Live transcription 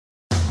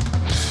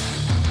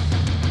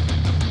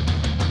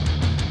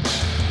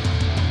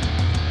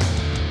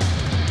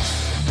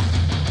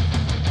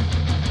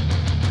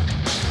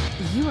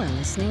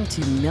listening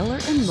to Miller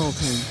and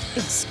Moulton,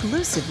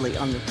 exclusively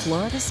on the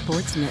Florida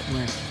Sports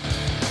Network.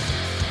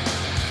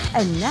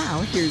 And now,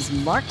 here's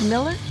Mark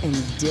Miller and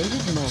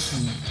David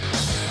Moulton.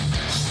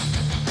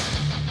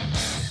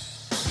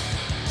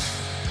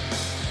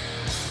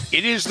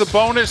 It is the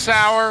bonus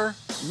hour.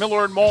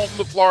 Miller and Moulton,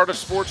 the Florida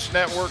Sports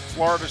Network,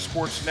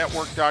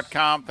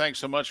 floridasportsnetwork.com. Thanks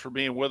so much for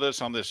being with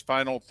us on this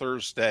final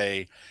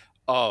Thursday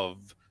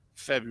of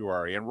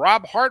February. And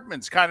Rob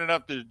Hartman's kind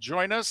enough to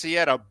join us. He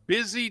had a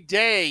busy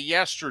day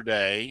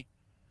yesterday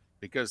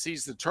because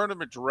he's the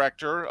tournament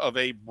director of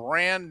a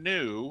brand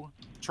new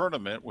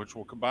tournament, which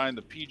will combine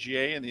the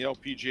PGA and the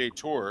LPGA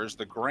Tours,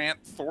 the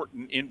Grant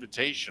Thornton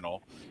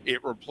Invitational.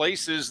 It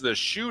replaces the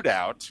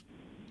shootout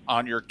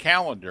on your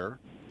calendar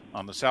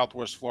on the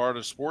Southwest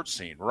Florida sports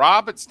scene.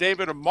 Rob, it's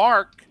David and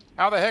Mark.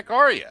 How the heck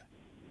are you?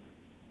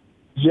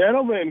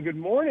 Gentlemen, good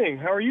morning.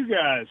 How are you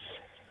guys?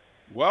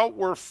 Well,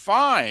 we're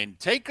fine.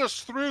 Take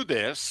us through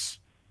this.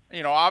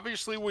 You know,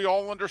 obviously we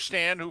all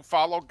understand who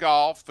follow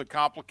golf, the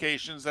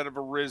complications that have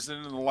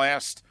arisen in the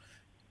last,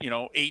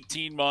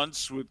 18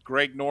 months with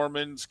Greg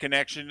Norman's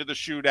connection to the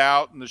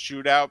shootout and the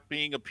shootout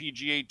being a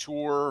PGA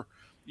Tour,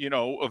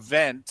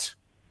 event.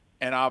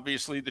 And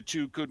obviously the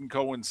two couldn't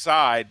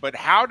coincide. But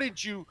how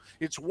did you –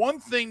 it's one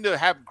thing to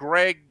have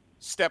Greg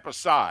step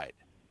aside.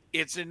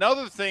 It's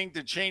another thing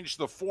to change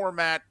the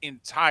format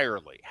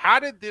entirely. How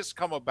did this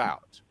come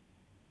about?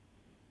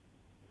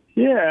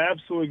 Yeah,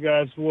 absolutely,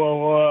 guys.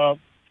 Well,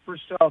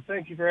 first of all,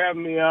 thank you for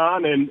having me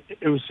on. And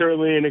it was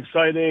certainly an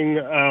exciting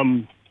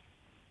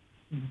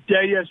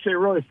day yesterday,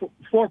 really,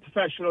 for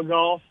professional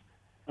golf,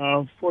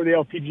 for the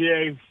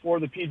LPGA, for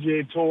the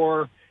PGA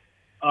Tour.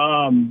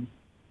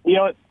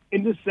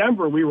 In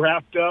December, we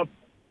wrapped up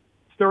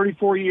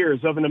 34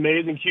 years of an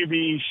amazing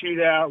QBE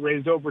shootout,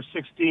 raised over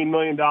 $16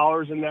 million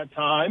in that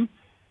time.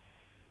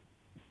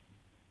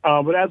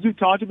 But as we've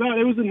talked about,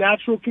 it was a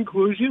natural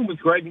conclusion with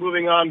Greg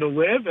moving on to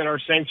LIV, and our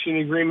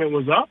sanctioning agreement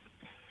was up.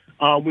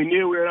 We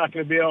knew we were not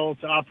going to be able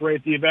to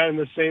operate the event in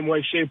the same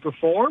way, shape, or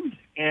form.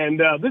 And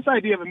this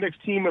idea of a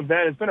mixed team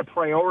event has been a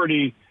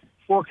priority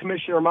for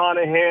Commissioner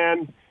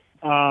Monahan,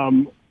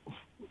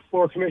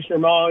 for Commissioner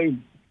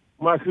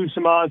Mark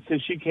Hussaman,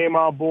 since she came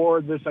on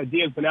board. This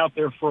idea has been out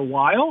there for a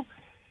while.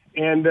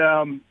 And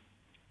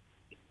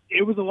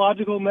it was a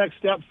logical next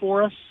step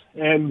for us.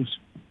 And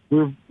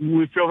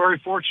we feel very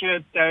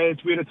fortunate that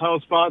we had a title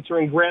sponsor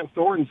and Grant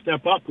Thornton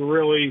step up and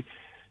really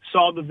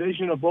saw the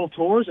vision of both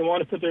tours and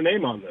want to put their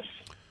name on this.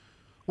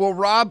 Well,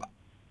 Rob,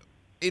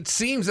 it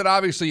seems that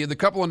obviously the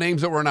couple of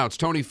names that were announced,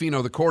 Tony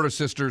Finau, the Korda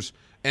sisters,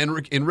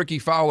 and Ricky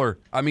Fowler,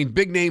 I mean,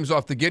 big names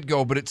off the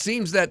get-go, but it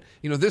seems that,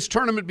 this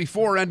tournament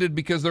before ended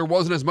because there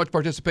wasn't as much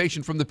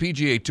participation from the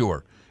PGA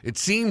Tour. It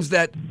seems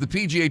that the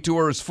PGA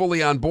Tour is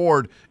fully on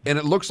board, and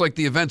it looks like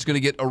the event's going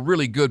to get a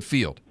really good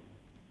field.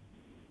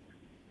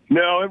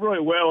 No, it really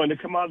will. And to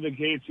come out of the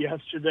gates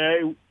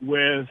yesterday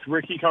with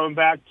Ricky coming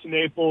back to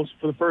Naples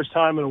for the first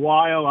time in a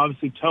while,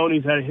 obviously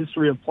Tony's had a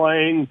history of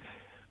playing.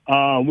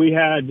 We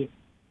had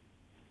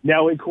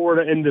Nelly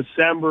Korda in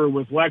December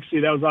with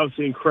Lexi. That was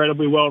obviously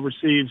incredibly well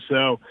received.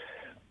 So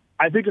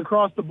I think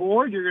across the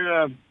board, you're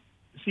going to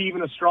see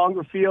even a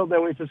stronger field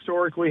than we've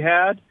historically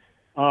had,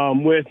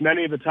 with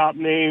many of the top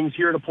names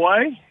here to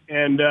play.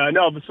 And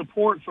no, the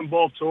support from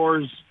both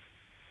tours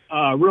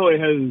really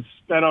has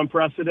been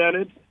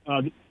unprecedented.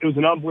 It was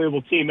an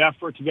unbelievable team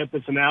effort to get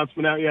this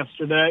announcement out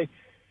yesterday.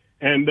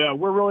 And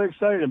we're really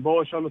excited and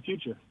bullish on the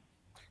future.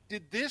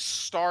 Did this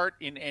start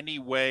in any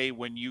way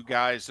when you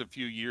guys a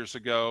few years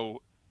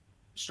ago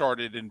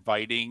started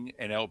inviting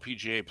an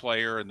LPGA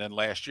player, and then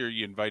last year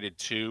you invited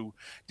two?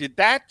 Did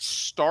that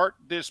start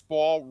this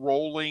ball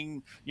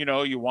rolling?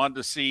 You wanted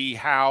to see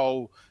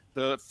how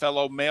the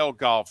fellow male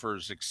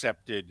golfers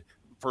accepted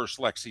first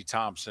Lexi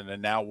Thompson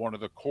and now one of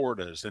the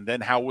Kordas, and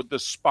then how would the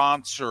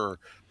sponsor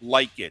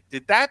like it?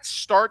 Did that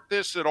start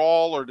this at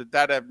all, or did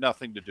that have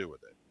nothing to do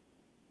with it?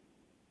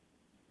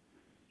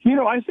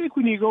 I think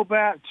when you go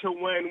back to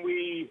when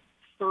we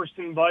first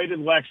invited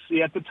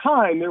Lexi, at the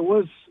time there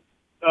was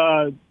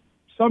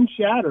some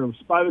chatter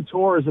by the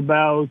tours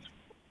about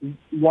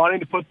wanting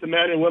to put the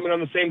men and women on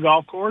the same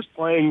golf course,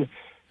 playing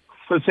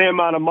for the same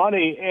amount of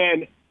money.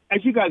 And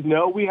as you guys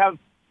know, we have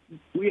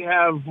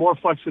more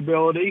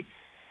flexibility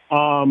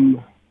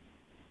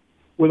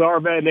with our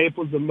event in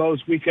Naples, the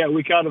most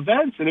week-out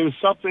events, and it was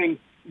something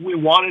we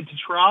wanted to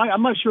try.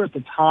 I'm not sure at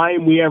the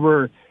time we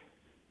ever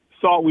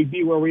thought we'd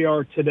be where we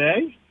are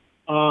today,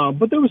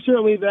 but there was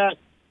certainly that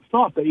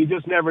thought that you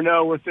just never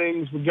know where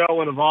things would go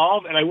and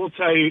evolve. And I will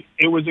tell you,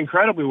 it was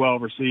incredibly well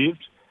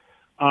received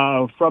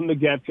from the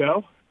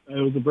get-go.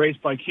 It was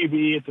embraced by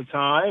QBE at the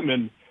time,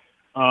 and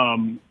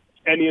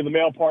any of the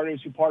male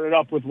partners who partnered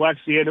up with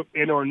Lexi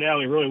and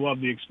Ornelli really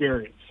loved the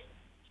experience.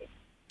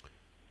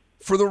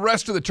 For the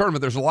rest of the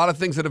tournament, there's a lot of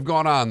things that have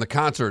gone on. The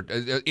concert,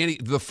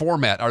 the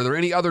format. Are there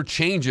any other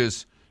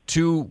changes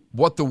to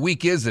what the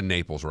week is in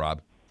Naples,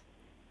 Rob?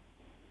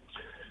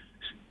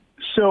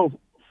 So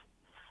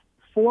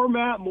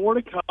format, more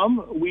to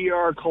come. We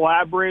are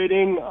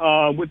collaborating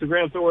with the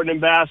Grant Thornton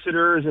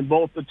ambassadors and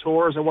both the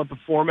tours and what the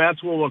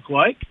formats will look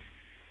like.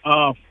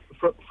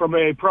 From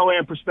a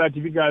Pro-Am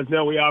perspective, you guys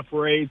know we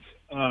operate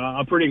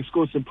a pretty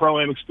exclusive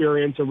Pro-Am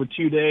experience over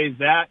 2 days.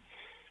 That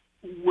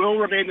will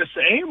remain the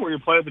same, where you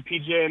play with the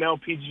PGA and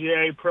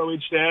LPGA Pro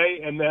each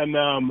day. And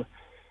then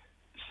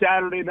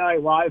Saturday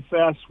Night Live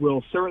Fest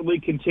will certainly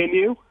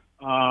continue.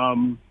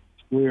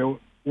 We're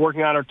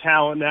working on our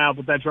talent now,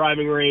 but that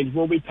driving range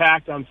will be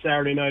packed on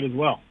Saturday night as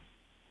well.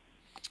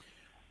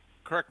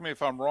 Correct me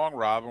if I'm wrong,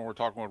 Rob, and we're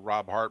talking with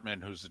Rob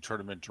Hartman, who's the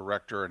tournament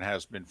director and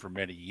has been for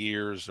many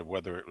years, of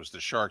whether it was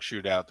the Shark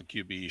Shootout, the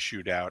QBE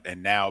Shootout,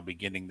 and now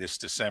beginning this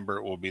December,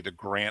 it will be the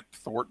Grant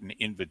Thornton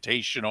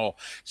Invitational.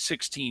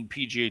 16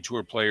 PGA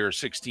Tour players,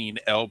 16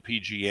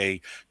 LPGA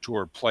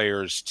Tour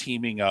players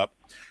teaming up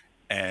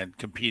and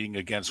competing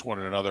against one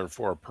another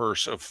for a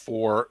purse of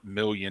 $4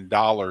 million.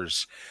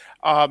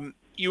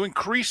 You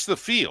increased the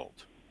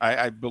field.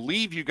 I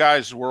believe you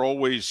guys were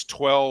always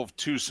 12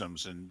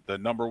 twosomes, and the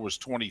number was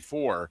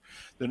 24.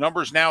 The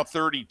number's now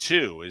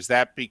 32. Is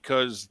that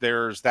because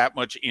there's that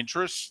much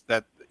interest?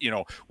 That,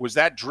 was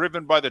that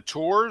driven by the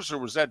tours, or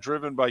was that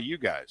driven by you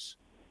guys?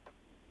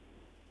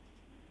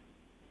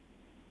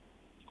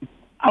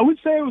 I would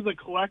say it was a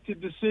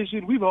collective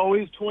decision. We've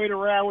always toyed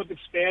around with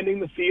expanding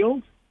the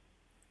field,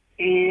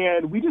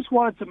 and we just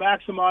wanted to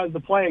maximize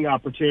the playing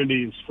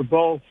opportunities for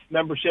both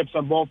memberships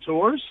on both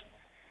tours.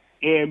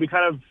 And we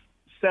kind of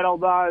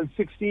settled on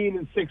 16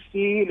 and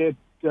 16. It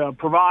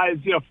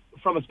provides,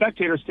 from a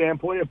spectator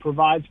standpoint, it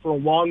provides for a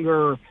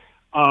longer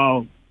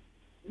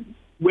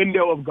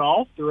window of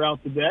golf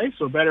throughout the day,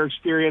 so a better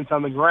experience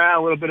on the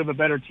ground, a little bit of a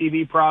better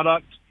TV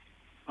product.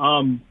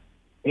 And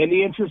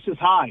the interest is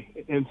high,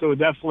 and so it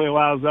definitely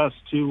allows us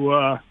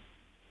to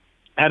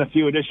add a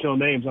few additional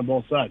names on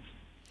both sides.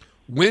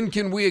 When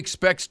can we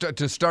expect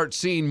to start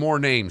seeing more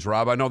names,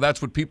 Rob? I know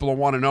that's what people will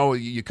want to know.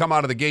 You come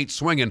out of the gate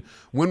swinging.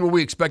 When will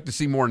we expect to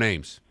see more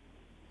names?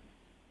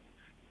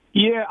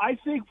 Yeah, I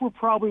think we're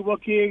probably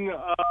looking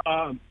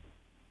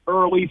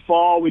early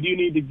fall. We do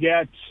need to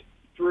get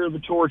through the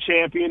Tour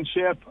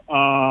Championship.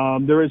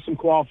 There is some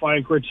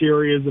qualifying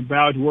criteria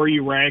about where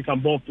you rank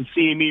on both the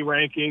CME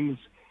rankings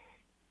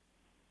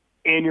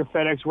and your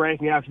FedEx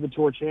ranking after the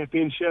Tour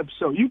Championship.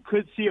 So you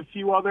could see a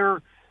few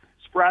other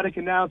sporadic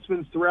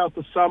announcements throughout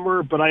the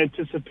summer, but I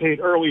anticipate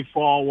early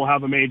fall we'll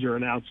have a major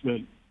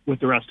announcement with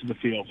the rest of the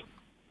field.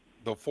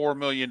 The $4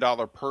 million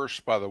purse,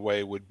 by the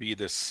way, would be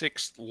the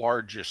sixth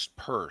largest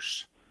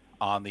purse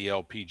on the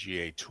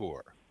LPGA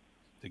Tour,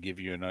 to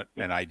give you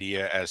an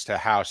idea as to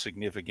how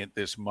significant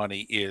this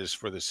money is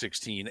for the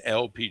 16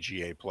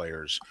 LPGA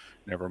players,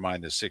 never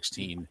mind the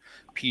 16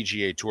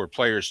 PGA Tour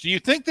players. Do you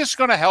think this is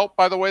going to help,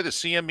 by the way, the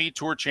CME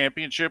Tour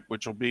Championship,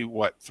 which will be,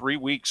 3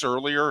 weeks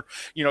earlier?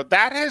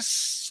 That has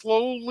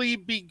slowly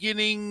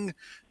beginning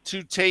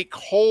to take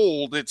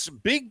hold. It's a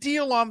big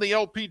deal on the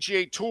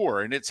LPGA Tour,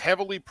 and it's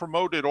heavily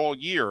promoted all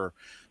year.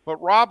 But,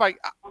 Rob,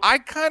 I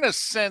kind of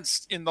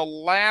sensed in the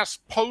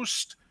last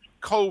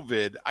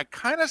post-COVID, I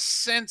kind of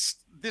sensed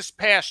this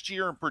past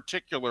year in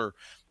particular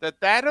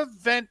that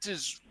event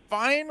is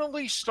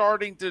finally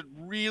starting to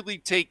really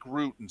take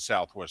root in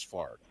Southwest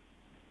Florida.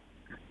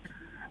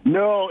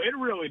 No, it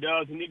really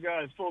does. And you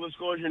guys, full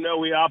disclosure, know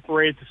we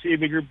operate the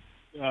CME Group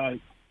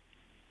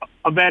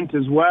event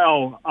as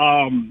well.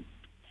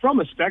 From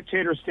a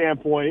spectator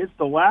standpoint, it's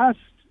the last,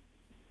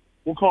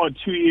 we'll call it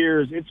 2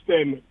 years, it's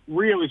been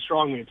really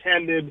strongly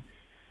attended.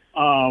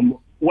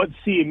 What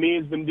CME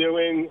has been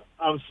doing,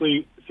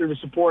 obviously, through the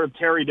support of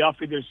Terry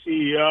Duffy, their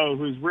CEO,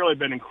 who's really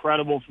been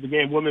incredible for the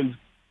game of women's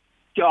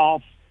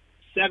golf.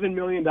 $7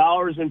 million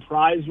in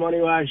prize money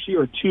last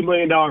year, a $2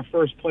 million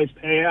first-place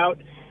payout,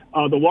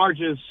 the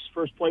largest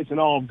first place in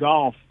all of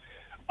golf.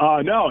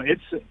 That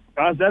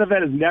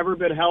event has never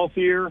been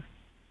healthier.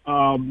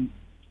 And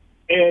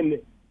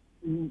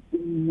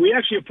we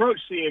actually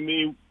approached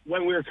CME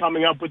when we were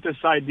coming up with this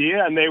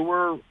idea, and they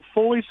were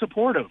fully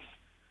supportive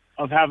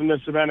of having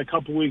this event a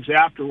couple weeks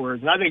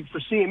afterwards. And I think for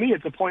CME,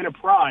 it's a point of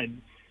pride.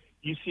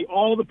 You see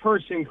all the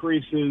purse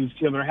increases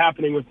that are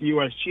happening with the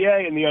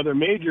USGA and the other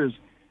majors.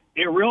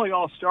 It really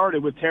all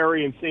started with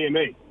Terry and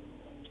CME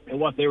and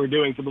what they were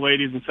doing for the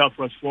ladies in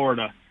Southwest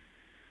Florida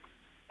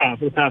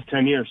for the past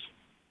 10 years.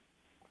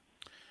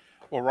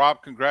 Well,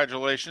 Rob,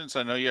 congratulations.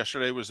 I know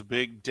yesterday was a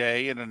big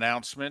day, an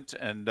announcement,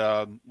 and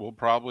we'll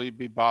probably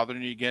be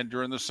bothering you again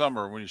during the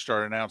summer when you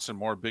start announcing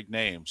more big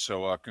names.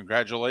 So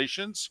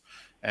congratulations,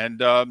 and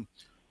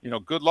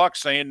good luck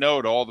saying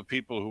no to all the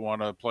people who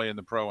want to play in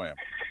the Pro-Am.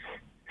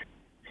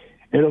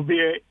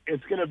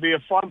 It's going to be a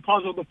fun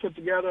puzzle to put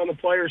together on the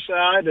player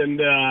side,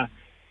 and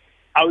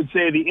I would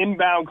say the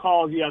inbound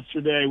calls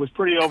yesterday was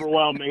pretty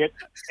overwhelming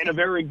in a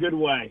very good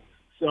way.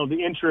 So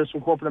the interest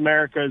from corporate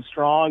America is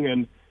strong,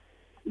 and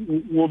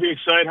we'll be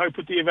excited how we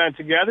put the event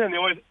together. And the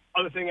only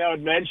other thing I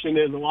would mention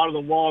is a lot of the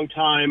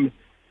longtime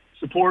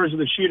supporters of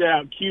the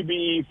Shootout,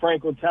 QB,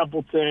 Franklin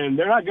Templeton,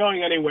 they're not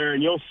going anywhere,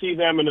 and you'll see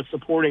them in a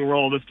supporting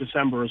role this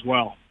December as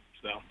well.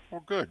 So,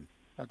 good.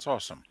 That's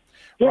awesome.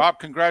 Yep. Rob,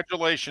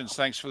 congratulations.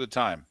 Thanks for the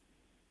time.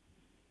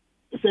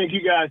 Thank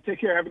you, guys. Take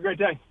care. Have a great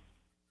day.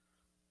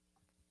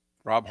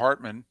 Rob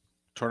Hartman,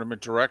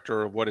 tournament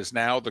director of what is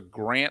now the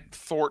Grant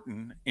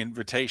Thornton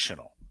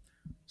Invitational.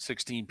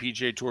 16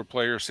 PGA Tour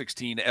players,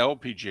 16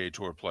 LPGA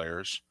Tour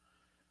players,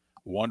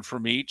 one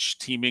from each,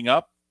 teaming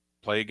up,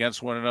 play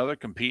against one another,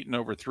 competing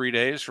over 3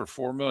 days for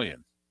 $4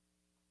 million.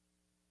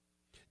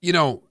 You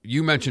know,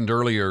 you mentioned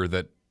earlier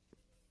that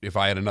if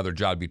I had another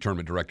job, I'd be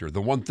tournament director.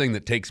 The one thing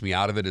that takes me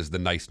out of it is the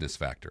niceness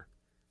factor.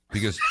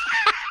 Because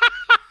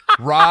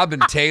Rob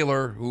and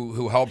Taylor,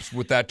 who helps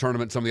with that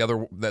tournament, some of the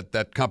other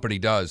that company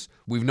does,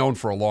 we've known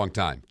for a long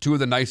time. Two of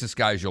the nicest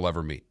guys you'll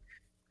ever meet.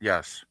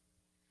 Yes.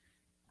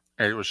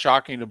 And it was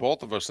shocking to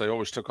both of us. They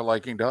always took a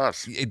liking to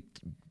us.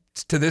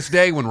 To this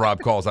day, when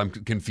Rob calls, I'm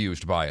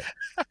confused by it.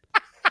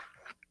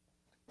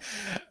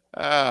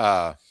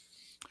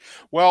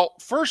 Well,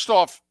 first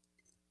off,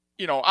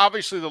 you know,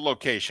 obviously the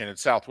location in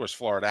Southwest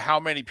Florida. How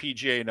many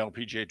PGA and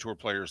LPGA Tour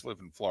players live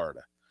in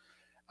Florida?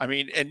 I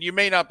mean, and you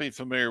may not be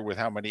familiar with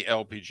how many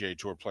LPGA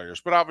Tour players,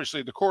 but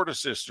obviously the Corda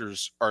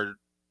sisters are,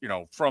 you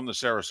know, from the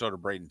Sarasota,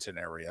 Bradenton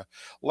area.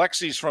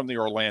 Lexi's from the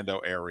Orlando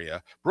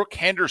area. Brooke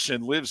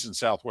Henderson lives in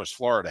Southwest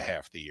Florida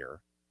half the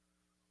year.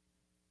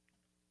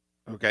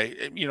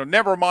 Okay. You know,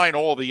 never mind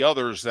all the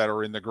others that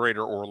are in the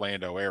greater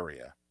Orlando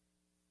area.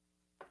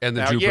 And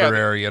the Jupiter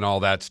area and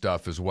all that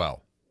stuff as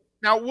well.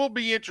 Now, it will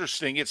be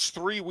interesting. It's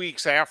 3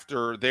 weeks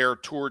after their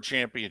tour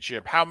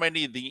championship. How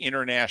many of the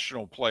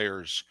international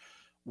players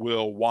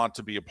will want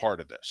to be a part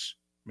of this?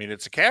 I mean,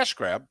 it's a cash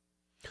grab.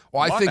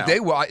 Well, I think they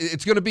will.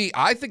 It's going to be.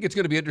 I think it's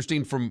going to be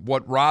interesting from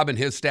what Rob and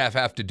his staff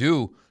have to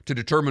do to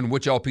determine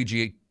which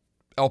LPGA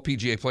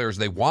players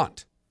they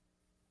want.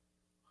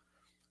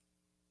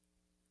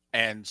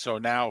 And so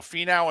now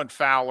Finau and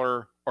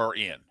Fowler are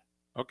in.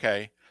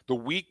 Okay. The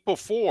week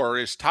before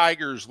is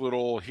Tiger's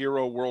little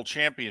Hero World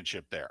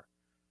Championship there,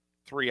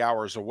 3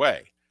 hours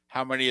away.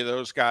 How many of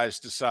those guys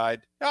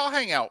decide, I'll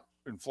hang out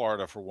in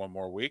Florida for one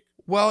more week?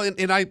 Well,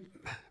 and I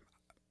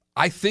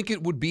think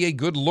it would be a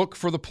good look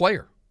for the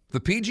player. The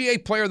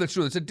PGA player that's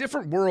doing it's a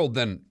different world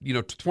than,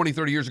 20,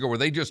 30 years ago where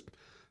they just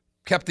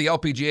kept the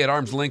LPGA at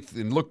arm's length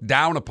and looked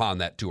down upon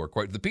that tour.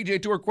 The PGA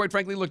Tour, quite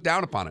frankly, looked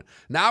down upon it.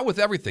 Now with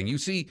everything, you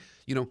see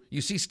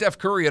Steph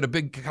Curry at a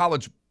big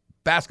college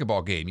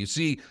basketball game. You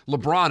see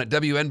LeBron at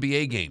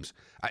WNBA games.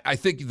 I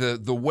think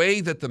the way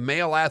that the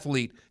male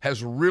athlete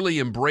has really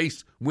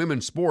embraced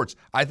women's sports,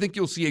 I think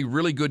you'll see a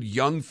really good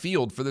young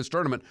field for this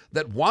tournament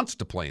that wants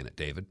to play in it,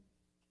 David.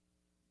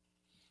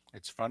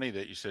 It's funny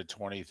that you said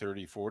 20,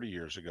 30, 40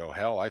 years ago.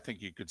 Hell, I think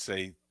you could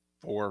say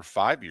 4 or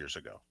 5 years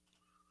ago.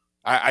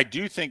 I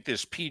do think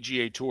this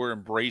PGA Tour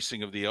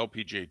embracing of the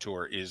LPGA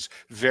Tour is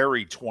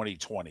very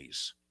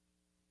 2020s.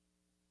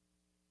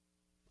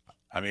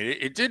 I mean,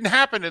 it didn't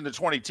happen in the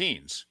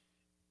 20-teens.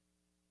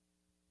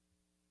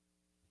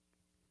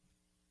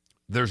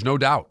 There's no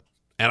doubt.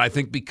 And I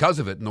think because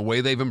of it and the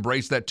way they've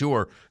embraced that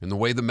tour and the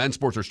way the men's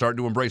sports are starting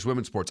to embrace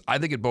women's sports, I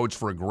think it bodes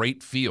for a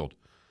great field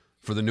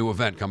for the new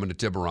event coming to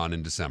Tiburon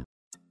in December.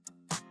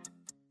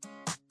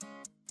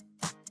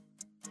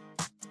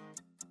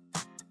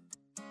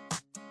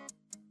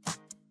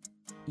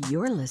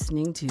 You're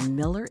listening to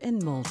Miller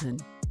and Moulton,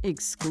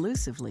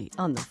 exclusively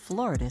on the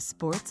Florida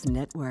Sports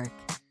Network.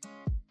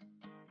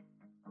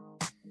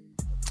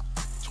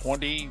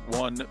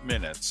 21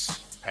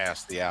 minutes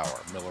past the hour.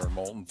 Miller and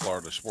Moulton,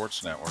 Florida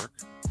Sports Network,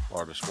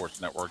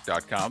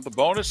 floridasportsnetwork.com. The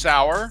bonus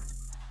hour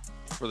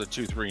for the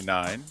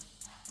 239.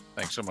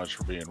 Thanks so much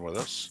for being with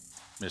us.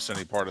 Miss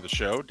any part of the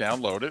show,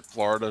 download it,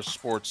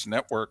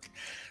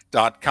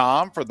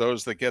 floridasportsnetwork.com. For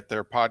those that get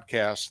their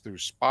podcasts through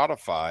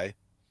Spotify,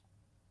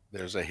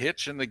 there's a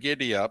hitch in the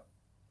giddy up.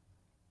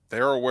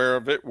 They're aware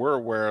of it. We're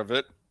aware of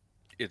it.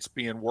 It's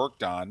being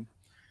worked on.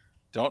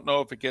 Don't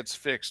know if it gets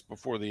fixed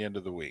before the end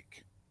of the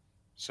week.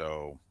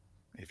 So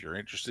if you're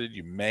interested,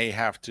 you may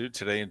have to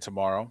today and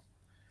tomorrow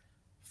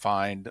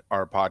find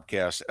our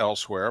podcast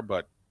elsewhere,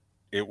 but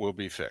it will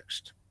be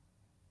fixed.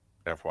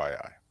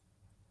 FYI.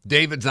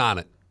 David's on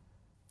it.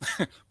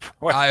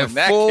 Well, I have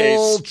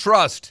full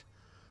trust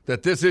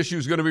that this issue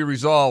is going to be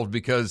resolved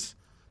because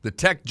the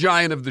tech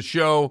giant of the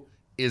show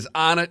is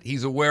on it.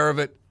 He's aware of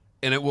it,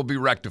 and it will be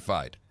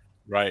rectified.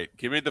 Right.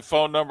 Give me the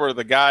phone number of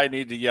the guy I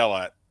need to yell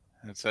at.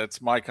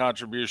 That's my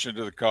contribution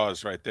to the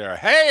cause right there.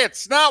 Hey,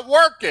 it's not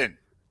working.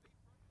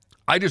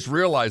 I just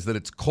realized that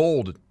it's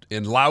cold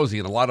and lousy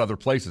in a lot of other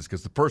places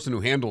because the person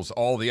who handles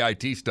all the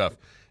IT stuff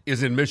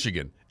is in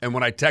Michigan. And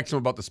when I text him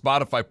about the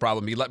Spotify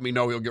problem, he let me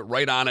know he'll get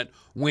right on it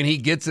when he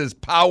gets his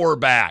power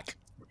back.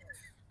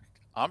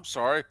 I'm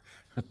sorry.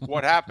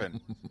 What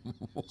happened?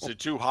 Is it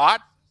too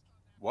hot?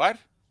 What?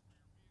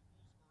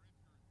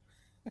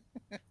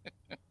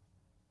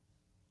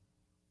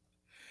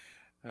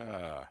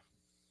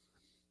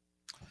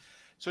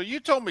 So you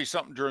told me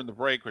something during the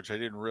break, which I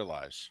didn't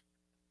realize.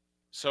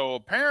 So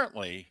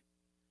apparently,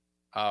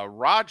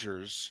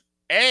 Rodgers,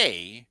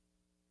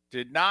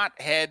 did not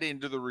head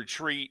into the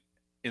retreat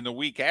in the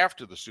week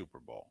after the Super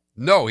Bowl.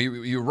 No,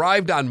 he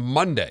arrived on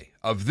Monday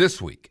of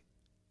this week.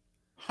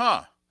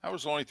 Huh. That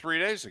was only 3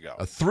 days ago.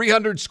 A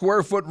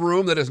 300-square-foot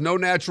room that has no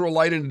natural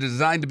light and is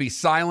designed to be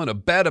silent, a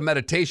bed, a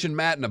meditation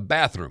mat, and a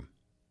bathroom.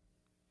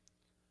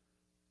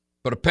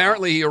 But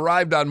apparently he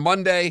arrived on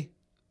Monday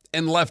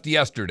and left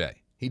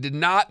yesterday. He did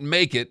not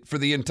make it for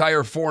the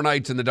entire 4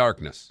 nights in the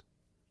darkness.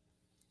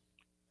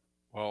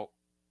 Well,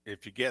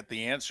 if you get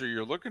the answer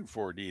you're looking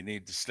for, do you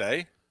need to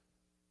stay?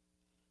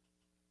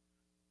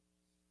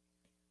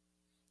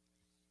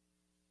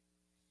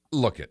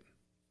 Look it.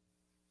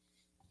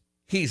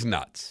 He's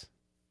nuts.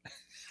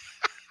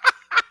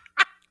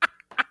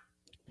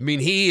 I mean,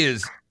 he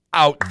is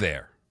out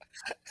there.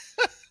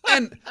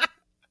 And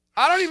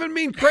I don't even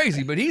mean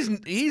crazy, but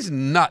he's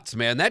nuts,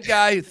 man. That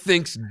guy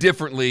thinks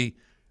differently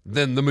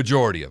than the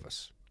majority of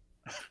us.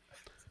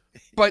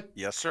 But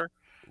yes, sir.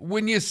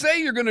 When you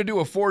say you're going to do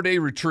a 4-day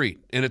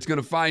retreat and it's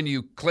going to find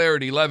you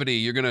clarity, levity,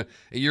 you're going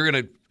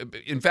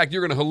to in fact,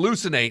 you're going to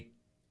hallucinate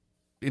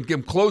and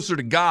get closer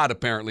to God,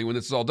 apparently, when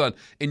this is all done,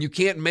 and you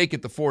can't make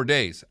it the 4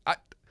 days.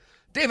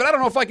 David, I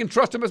don't know if I can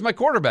trust him as my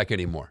quarterback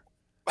anymore.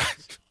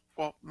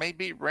 Well,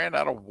 maybe he ran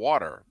out of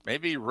water.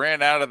 Maybe he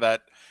ran out of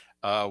that,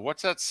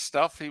 what's that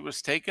stuff he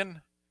was taking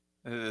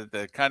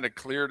that kind of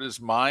cleared his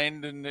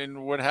mind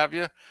and what have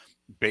you?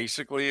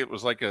 Basically, it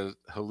was like a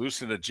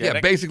hallucinogenic. Yeah,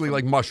 basically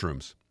like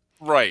mushrooms.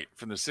 Right,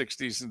 from the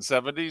 60s and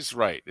 70s.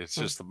 Right, it's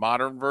just the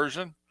modern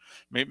version.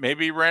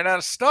 Maybe he ran out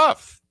of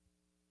stuff.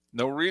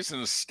 No reason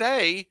to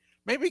stay.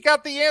 Maybe he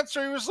got the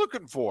answer he was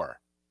looking for.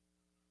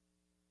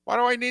 Why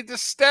do I need to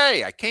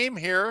stay? I came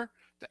here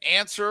to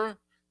answer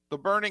the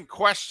burning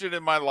question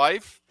in my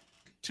life.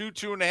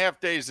 2.5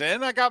 days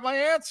in, I got my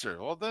answer.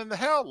 Well, then the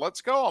hell,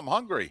 let's go. I'm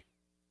hungry.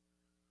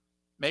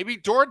 Maybe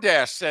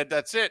DoorDash said,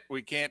 that's it.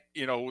 We can't,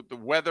 the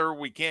weather,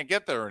 we can't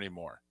get there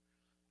anymore.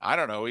 I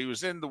don't know. He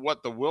was in the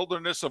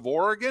wilderness of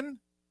Oregon,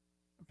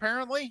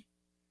 apparently.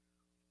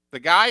 The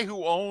guy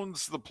who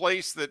owns the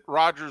place that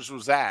Rodgers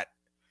was at,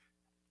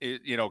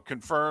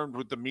 confirmed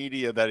with the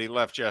media that he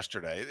left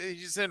yesterday.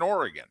 He's in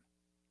Oregon.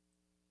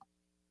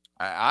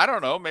 I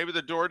don't know. Maybe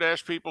the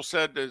DoorDash people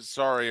said,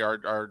 sorry, our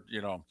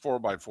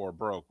 4x4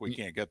 broke. We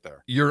can't get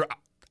there. You're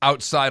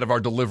outside of our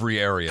delivery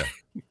area.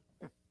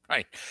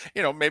 Right.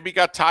 Maybe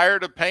got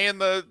tired of paying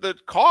the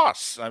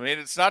costs. I mean,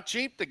 it's not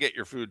cheap to get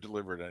your food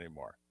delivered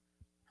anymore.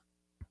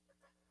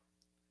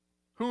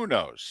 Who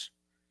knows?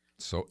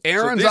 So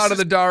Aaron's out of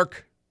the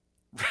dark.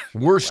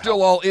 We're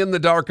still all in the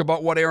dark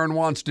about what Aaron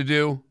wants to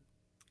do.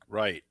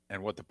 Right.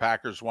 And what the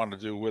Packers want to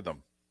do with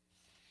him.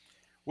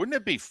 Wouldn't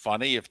it be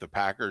funny if the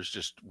Packers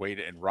just wait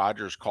and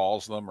Rodgers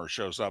calls them or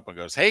shows up and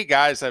goes, hey,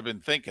 guys, I've been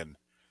thinking,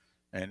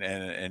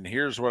 and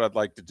here's what I'd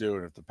like to do.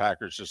 And if the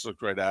Packers just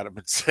looked right at him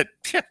and said,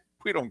 yeah,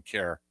 we don't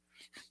care.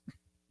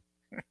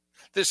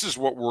 This is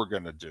what we're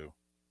going to do.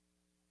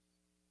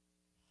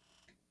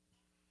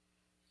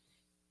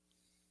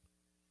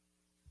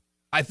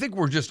 I think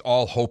we're just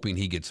all hoping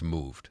he gets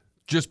moved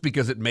just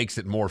because it makes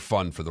it more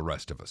fun for the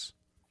rest of us.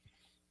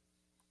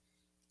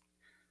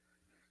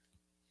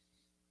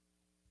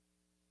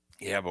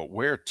 Yeah, but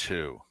where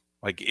to?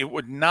 Like, it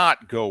would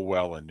not go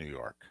well in New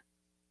York.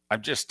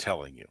 I'm just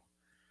telling you.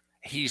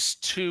 He's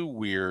too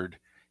weird.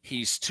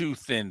 He's too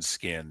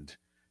thin-skinned.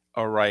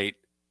 All right.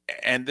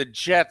 And the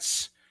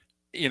Jets,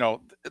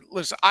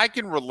 listen, I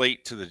can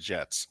relate to the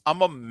Jets.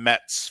 I'm a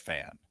Mets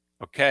fan.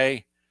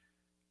 Okay.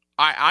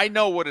 I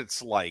know what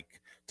it's like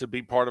to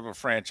be part of a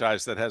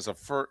franchise that has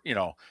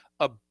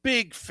a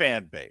big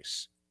fan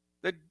base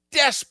that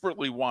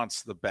desperately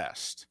wants the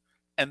best.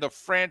 And the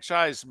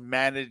franchise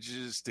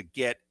manages to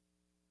get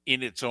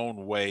in its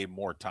own way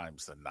more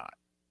times than not.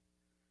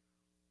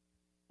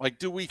 Like,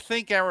 do we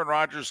think Aaron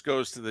Rodgers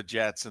goes to the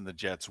Jets and the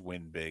Jets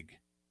win big?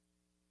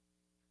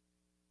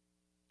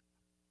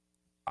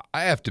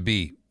 I have to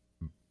be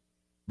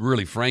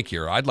really frank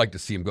here. I'd like to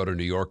see him go to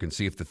New York and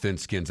see if the thin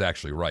skin's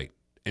actually right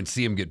and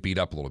see him get beat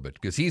up a little bit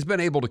because he's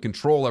been able to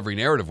control every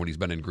narrative when he's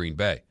been in Green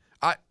Bay.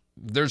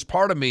 There's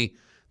part of me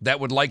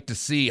that would like to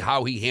see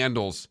how he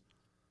handles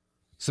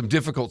some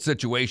difficult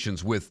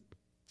situations with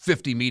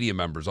 50 media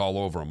members all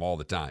over him all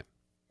the time.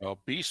 Well,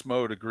 Beast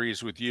Mode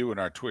agrees with you in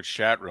our Twitch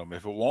chat room.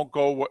 If it won't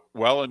go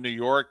well in New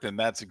York, then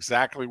that's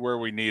exactly where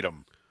we need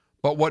him.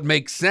 But what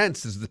makes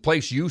sense is the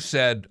place you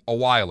said a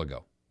while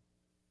ago,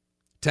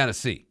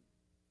 Tennessee.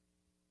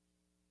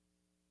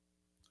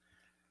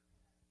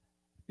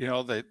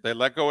 They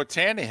let go of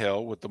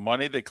Tannehill with the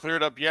money they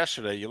cleared up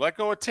yesterday. You let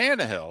go of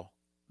Tannehill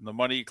and the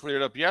money you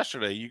cleared up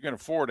yesterday, you can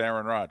afford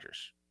Aaron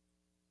Rodgers.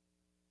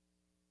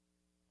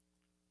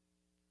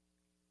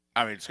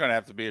 I mean, it's going to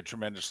have to be a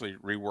tremendously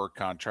reworked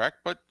contract,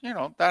 but,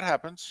 that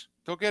happens.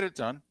 They'll get it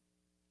done.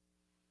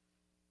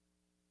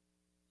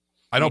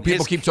 I know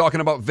people keep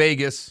talking about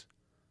Vegas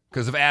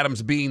because of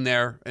Adams being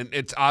there, and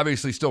it's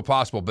obviously still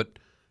possible, but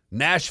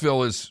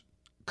Nashville is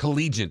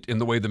collegiate in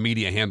the way the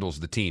media handles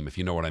the team, if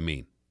you know what I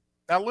mean.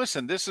 Now,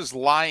 listen, this is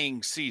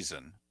lying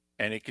season,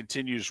 and it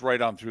continues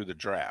right on through the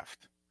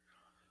draft.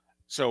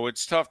 So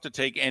it's tough to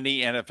take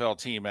any NFL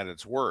team at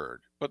its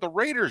word. But the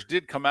Raiders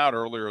did come out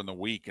earlier in the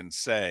week and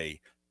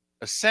say,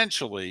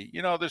 essentially,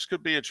 this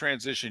could be a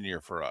transition year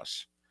for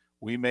us.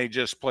 We may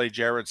just play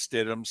Jarrett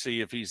Stidham,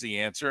 see if he's the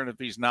answer. And if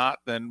he's not,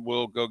 then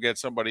we'll go get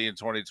somebody in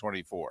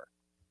 2024.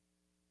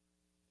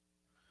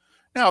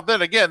 Now,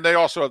 then again, they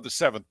also have the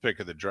 7th pick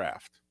of the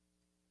draft.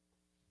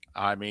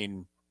 I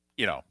mean,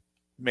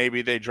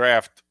 maybe they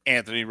draft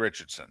Anthony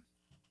Richardson.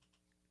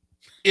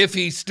 If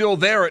he's still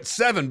there at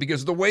 7,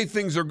 because the way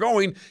things are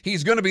going,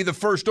 he's going to be the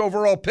first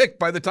overall pick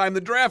by the time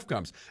the draft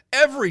comes.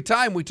 Every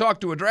time we talk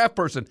to a draft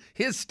person,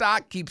 his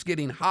stock keeps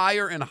getting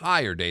higher and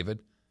higher, David.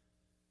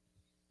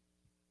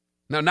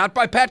 Now, not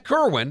by Pat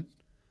Kerwin,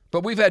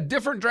 but we've had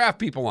different draft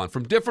people on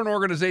from different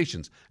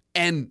organizations,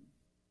 and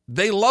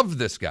they love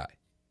this guy.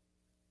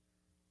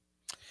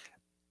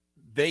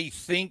 They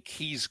think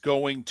he's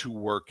going to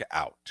work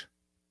out.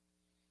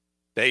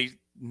 They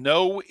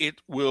know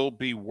it will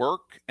be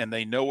work, and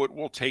they know it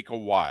will take a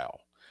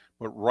while.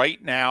 But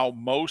right now,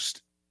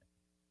 most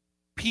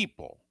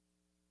people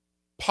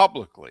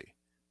publicly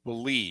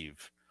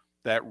believe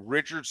that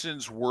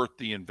Richardson's worth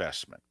the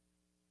investment.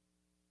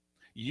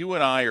 You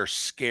and I are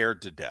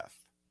scared to death.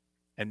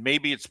 And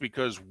maybe it's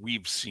because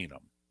we've seen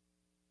him.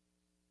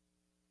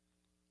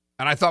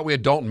 And I thought we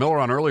had Dalton Miller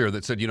on earlier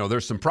that said,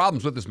 there's some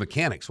problems with his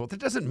mechanics. Well, that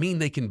doesn't mean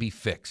they can be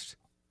fixed.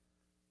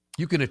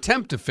 You can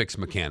attempt to fix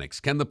mechanics.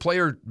 Can the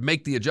player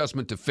make the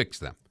adjustment to fix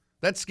them?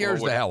 That scares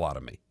the hell out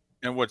of me.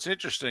 And what's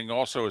interesting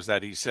also is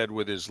that he said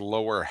with his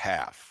lower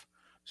half.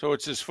 So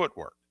it's his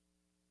footwork.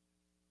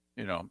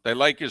 They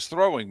like his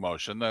throwing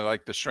motion. They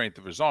like the strength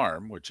of his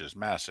arm, which is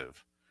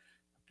massive.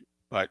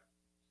 But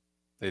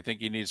they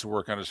think he needs to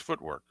work on his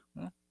footwork.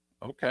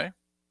 Okay.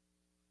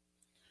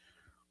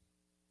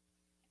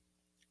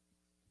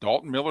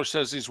 Dalton Miller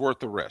says he's worth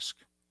the risk.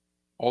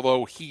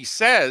 Although he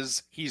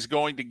says he's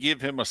going to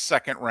give him a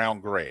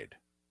 2nd-round grade.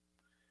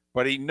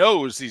 But he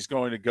knows he's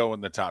going to go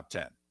in the top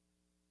 10.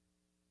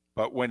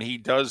 But when he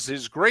does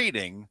his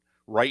grading,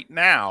 right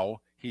now,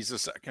 he's a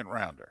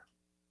 2nd-rounder.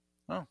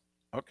 Oh,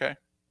 okay.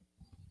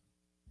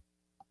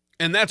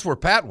 And that's where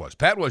Pat was.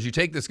 Pat was, you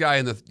take this guy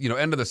in the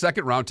end of the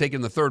 2nd round, take him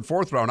in the 3rd,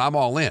 4th round, I'm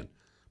all in.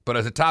 But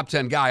as a top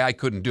 10 guy, I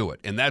couldn't do it.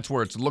 And that's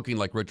where it's looking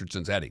like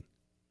Richardson's heading.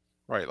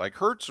 Right. Like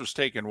Hurts was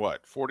taken,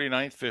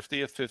 49th,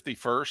 50th,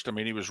 51st? I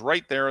mean, he was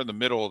right there in the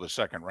middle of the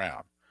 2nd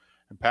round.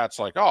 And Pat's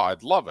like, oh,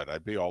 I'd love it.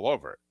 I'd be all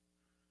over it.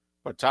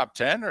 But top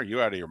 10? Are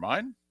you out of your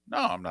mind? No,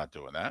 I'm not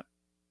doing that.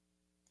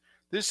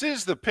 This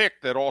is the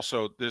pick that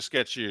also, this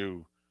gets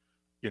you,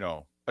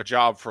 a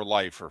job for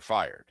life or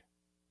fired.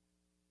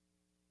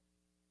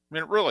 I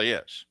mean, it really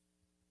is.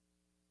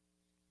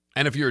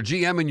 And if you're a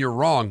GM and you're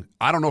wrong,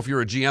 I don't know if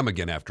you're a GM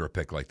again after a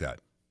pick like that.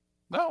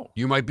 No.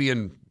 You might be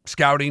in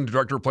scouting,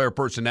 director of player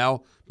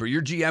personnel, but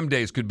your GM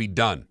days could be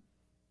done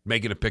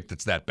making a pick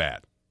that's that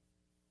bad.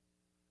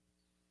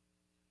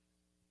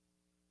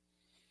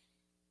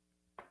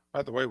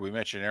 By the way, we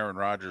mentioned Aaron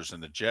Rodgers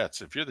and the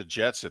Jets. If you're the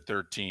Jets at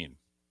 13,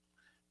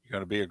 you're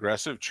going to be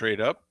aggressive,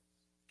 trade up,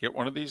 get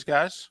one of these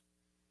guys?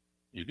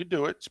 You could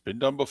do it. It's been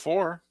done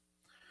before.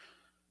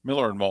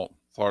 Miller and Moulton,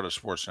 Florida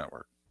Sports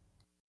Network.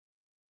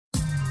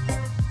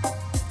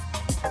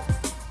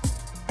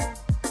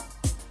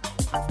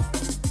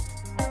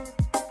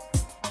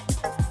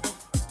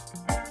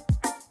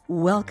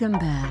 Welcome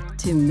back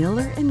to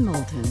Miller and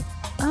Moulton,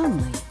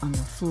 only on the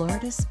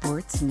Florida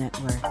Sports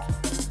Network.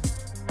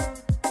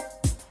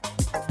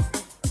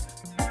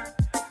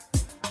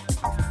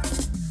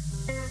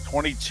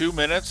 "22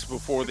 minutes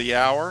before the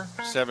hour,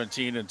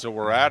 17 until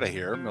we're out of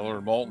here. Miller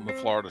and Moulton, the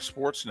Florida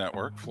Sports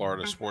Network,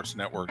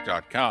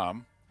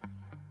 floridasportsnetwork.com.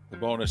 The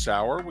bonus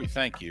hour, we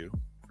thank you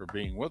for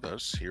being with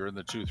us here in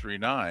the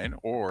 239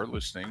 or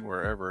listening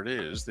wherever it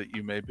is that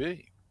you may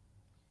be.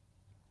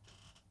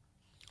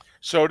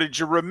 So did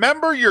you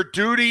remember your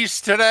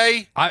duties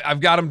today?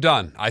 I've got them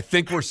done. I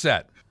think we're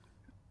set.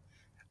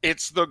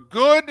 It's the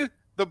good,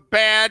 the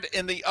bad,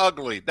 and the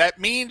ugly. That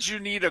means you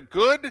need a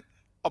good,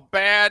 a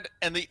bad,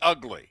 and the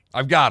ugly.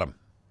 I've got them.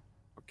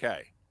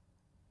 Okay.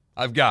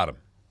 I've got them.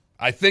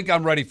 I think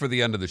I'm ready for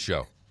the end of the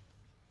show.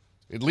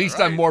 At least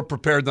right. I'm more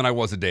prepared than I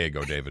was a day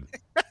ago, David.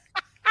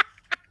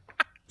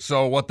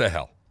 So what the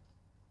hell?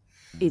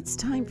 It's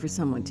time for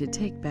someone to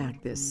take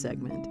back this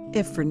segment,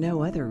 if for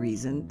no other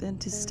reason than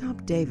to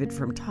stop David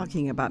from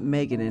talking about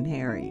Meghan and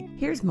Harry.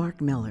 Here's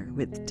Mark Miller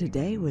with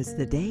Today Was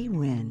the Day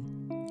When.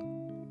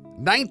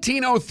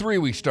 1903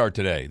 we start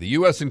today. The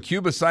U.S. and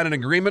Cuba sign an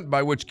agreement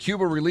by which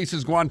Cuba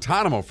releases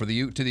Guantanamo to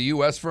the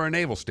U.S. for a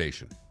naval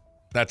station.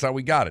 That's how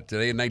we got it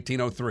today in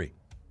 1903.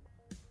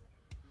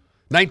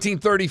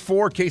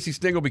 1934, Casey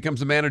Stengel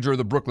becomes the manager of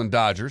the Brooklyn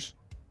Dodgers.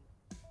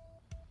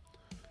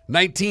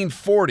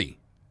 1940,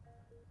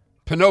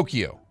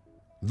 Pinocchio,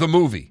 the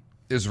movie,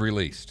 is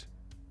released.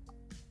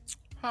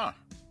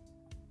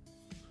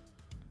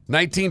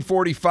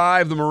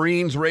 1945, the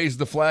Marines raised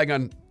the flag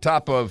on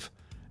top of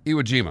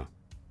Iwo Jima.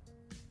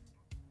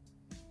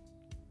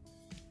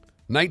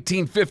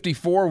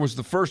 1954 was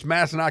the first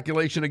mass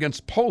inoculation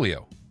against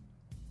polio.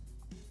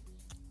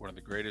 One of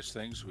the greatest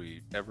things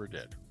we ever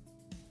did.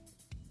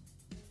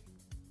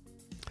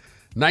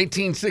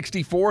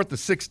 1964, at the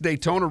 6th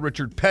Daytona,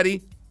 Richard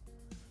Petty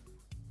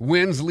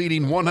wins,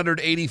 leading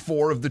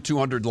 184 of the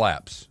 200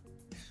 laps.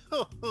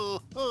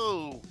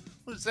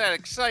 Was that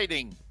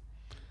exciting?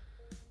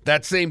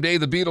 That same day,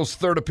 the Beatles'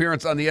 third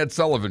appearance on The Ed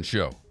Sullivan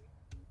Show,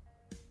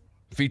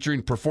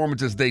 featuring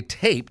performances they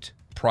taped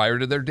prior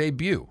to their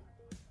debut.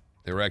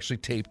 They were actually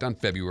taped on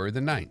February the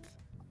 9th.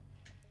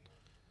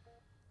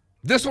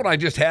 This one I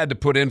just had to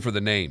put in for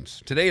the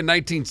names. Today in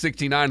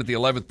 1969 at the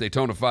 11th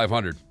Daytona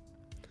 500,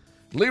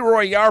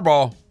 Leroy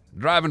Yarborough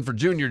driving for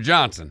Junior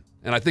Johnson,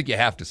 and I think you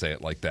have to say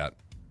it like that,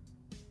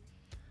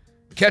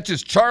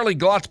 catches Charlie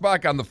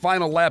Glotzbach on the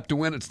final lap to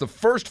win. It's the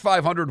first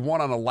 500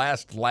 won on a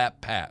last lap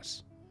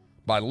pass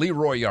by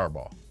Leroy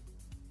Yarborough.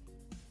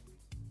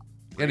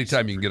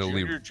 Anytime you can get a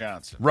Leroy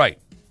Johnson. Right.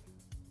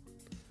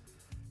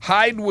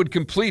 Hyde would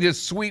complete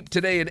his sweep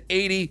today at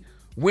 80,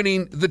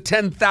 winning the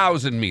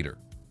 10,000 meter.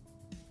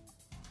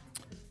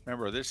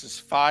 Remember, this is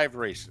 5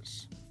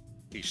 races.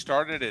 He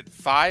started at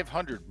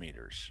 500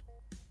 meters,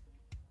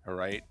 all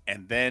right,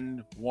 and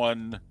then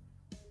won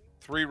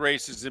 3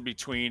 races in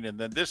between, and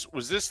then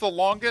was this the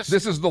longest?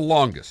 This is the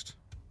longest.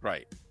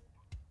 Right.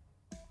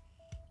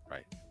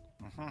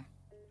 Mm-hmm.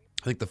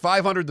 I think the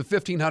 500, the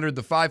 1,500,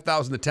 the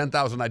 5,000, the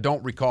 10,000, I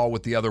don't recall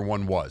what the other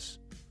one was.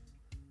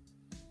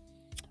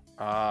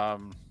 Yeah,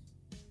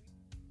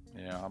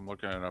 I'm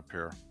looking it up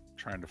here,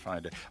 trying to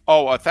find it.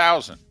 Oh,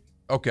 1,000.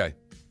 Okay.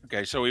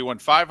 Okay, so he won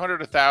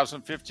 500,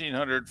 1,000,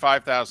 1,500,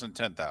 5,000,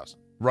 10,000.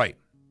 Right.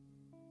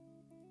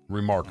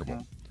 Remarkable.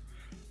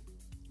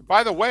 Mm-hmm.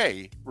 By the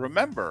way,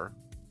 remember,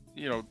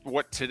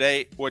 what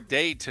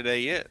day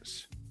today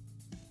is.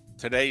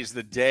 Today's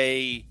the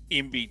day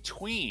in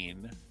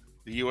between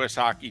the U.S.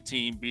 hockey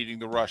team beating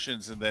the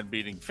Russians and then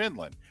beating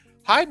Finland.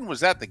 Hayden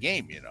was at the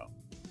game,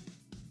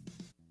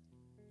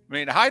 I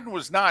mean, Hayden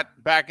was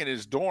not back in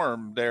his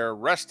dorm there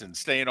resting,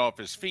 staying off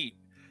his feet.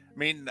 I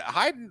mean,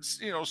 Hayden,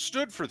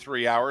 stood for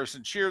 3 hours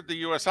and cheered the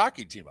U.S.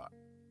 hockey team on.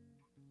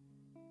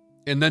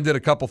 And then did a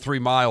couple 3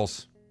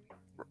 miles.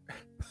 Right.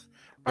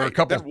 Or a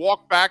couple. Then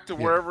walked back to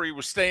wherever he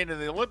was staying in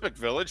the Olympic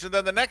Village, and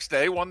then the next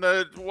day won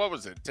the,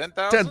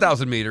 10,000?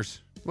 10,000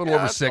 meters. A little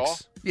over 6. All.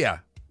 Yeah.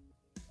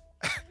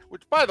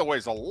 Which, by the way,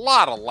 is a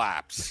lot of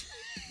laps.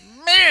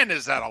 Man,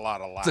 is that a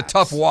lot of laps. It's a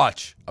tough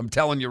watch. I'm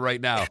telling you right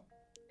now.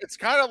 It's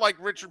kind of like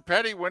Richard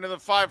Petty winning the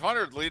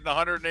 500, leading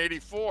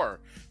 184.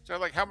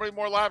 So, how many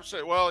more laps?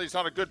 Well, he's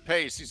on a good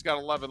pace. He's got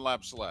 11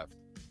 laps left.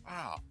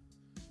 Wow.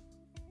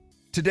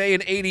 Today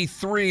in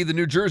 83, the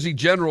New Jersey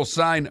Generals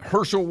signed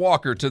Herschel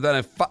Walker to then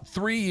a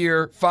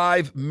 3-year,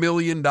 $5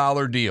 million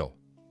deal.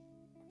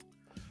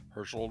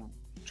 Herschel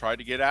tried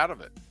to get out of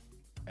it.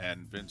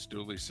 And Vince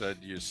Dooley said,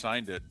 you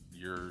signed it.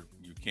 You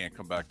can't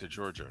come back to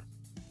Georgia.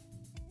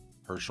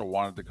 Herschel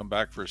wanted to come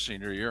back for his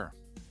senior year.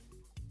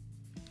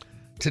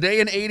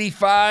 Today in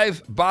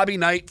 85, Bobby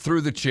Knight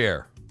threw the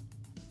chair.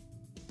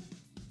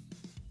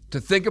 To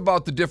think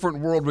about the different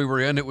world we were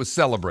in, it was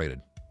celebrated.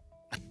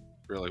 It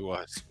really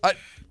was.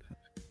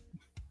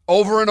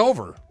 Over and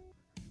over.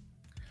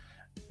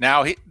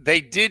 Now,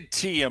 they did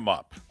tee him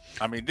up.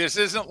 I mean, this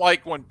isn't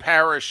like when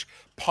Parrish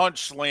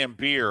punched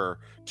Lambier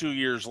 2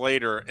 years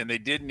later and they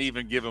didn't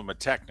even give him a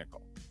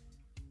technical.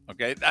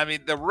 Okay? I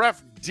mean, the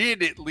ref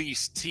did at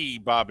least tee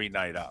Bobby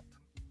Knight up.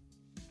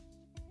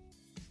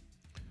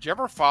 Did you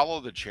ever follow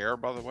the chair,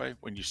 by the way,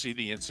 when you see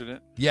the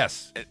incident?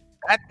 Yes.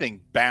 That thing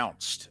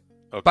bounced.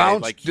 Okay?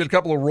 Bounced, did a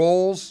couple of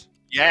rolls.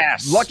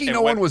 Yes. Lucky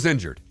no one was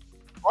injured.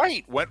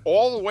 Right. Went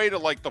all the way to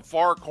the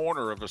far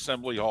corner of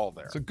Assembly Hall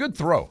there. It's a good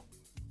throw.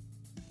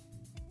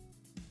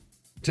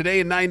 Today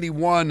in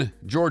 91,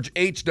 George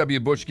H.W.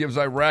 Bush gives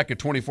Iraq a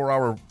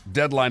 24-hour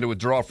deadline to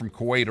withdraw from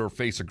Kuwait or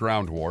face a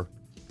ground war.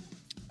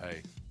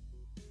 Hey,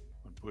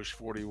 when Bush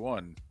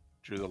 41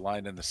 drew the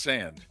line in the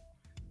sand,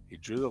 he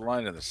drew the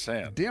line in the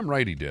sand. Damn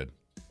right he did.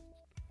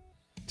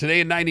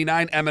 Today in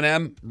 99,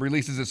 Eminem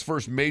releases his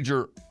first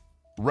major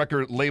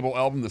record label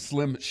album, the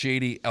Slim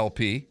Shady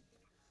LP.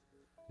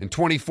 In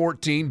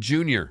 2014,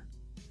 Junior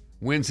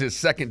wins his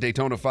second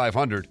Daytona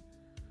 500.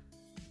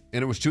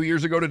 And it was 2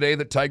 years ago today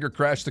that Tiger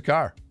crashed the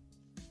car.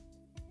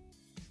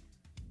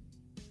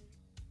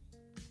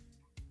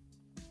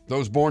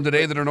 Those born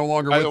today that are no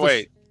longer with us. By the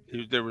way,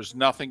 there was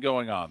nothing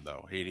going on,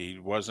 though. He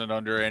wasn't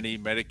under any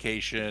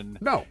medication.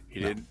 No.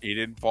 He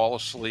didn't fall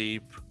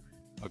asleep.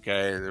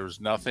 Okay, there was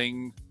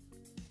nothing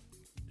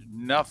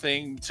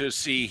to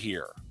see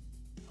here.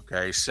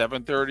 Okay,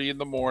 7:30 in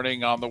the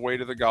morning on the way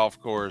to the golf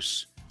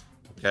course.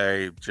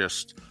 Okay,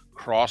 just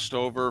crossed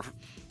over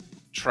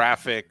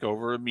traffic,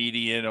 over a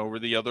median, over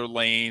the other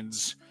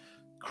lanes,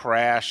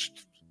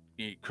 crashed,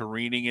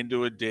 careening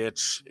into a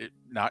ditch.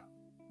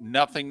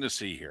 Nothing to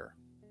see here.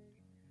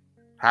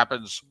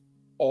 Happens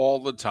all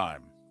the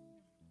time.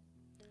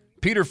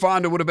 Peter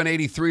Fonda would have been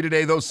 83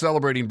 today. Those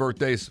celebrating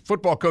birthdays.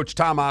 Football coach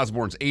Tom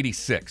Osborne's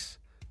 86.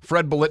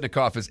 Fred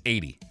Biletnikoff is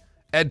 80.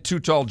 Ed Too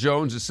Tall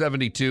Jones is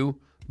 72.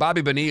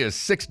 Bobby Bonilla is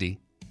 60.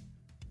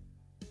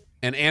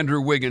 And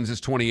Andrew Wiggins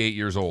is 28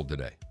 years old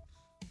today.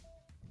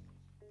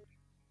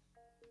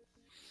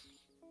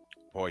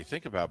 Boy,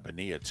 think about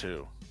Bonilla,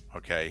 too.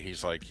 Okay,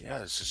 he's like, yeah,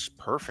 this is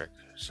perfect.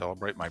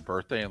 Celebrate my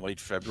birthday in late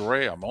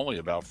February. I'm only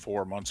about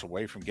 4 months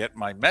away from getting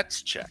my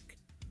Mets check.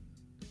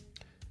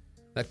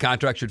 That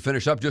contract should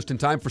finish up just in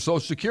time for Social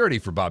Security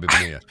for Bobby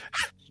Bonilla.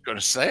 Going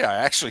to say,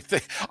 I actually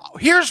think,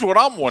 here's what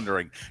I'm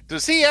wondering.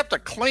 Does he have to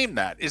claim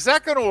that? Is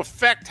that going to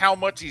affect how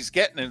much he's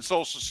getting in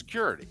Social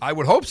Security? I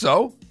would hope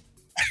so.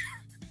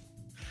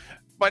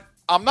 But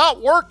I'm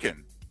not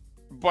working,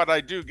 but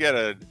I do get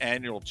an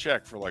annual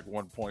check for like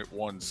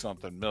 1.1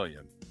 something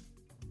million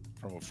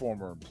from a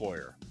former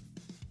employer.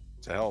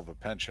 It's a hell of a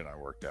pension I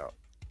worked out.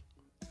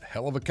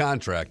 Hell of a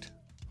contract.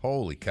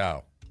 Holy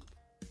cow.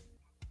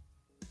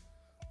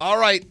 All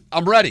right,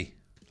 I'm ready.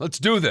 Let's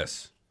do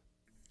this.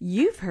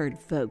 You've heard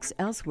folks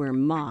elsewhere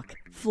mock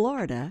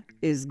Florida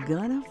is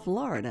gonna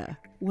Florida.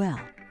 Well,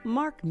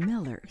 Mark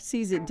Miller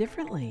sees it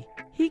differently.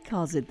 He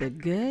calls it the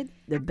good,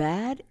 the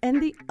bad,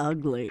 and the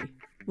ugly.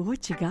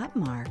 What you got,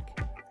 Mark?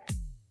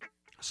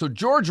 So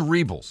George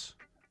Rebels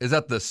is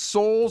at the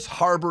Souls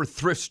Harbor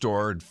thrift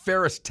store in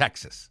Ferris,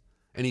 Texas,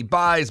 and he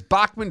buys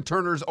Bachman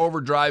Turner's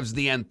Overdrive's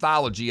The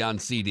Anthology on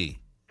CD.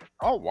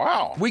 Oh,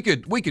 wow. We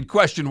could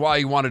question why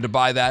he wanted to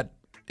buy that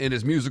in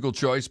his musical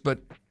choice, but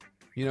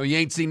you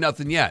ain't seen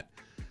nothing yet.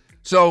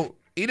 So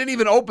he didn't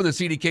even open the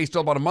CD case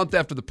till about a month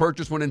after the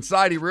purchase, when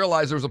inside he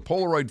realized there was a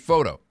Polaroid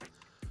photo.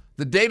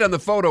 The date on the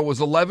photo was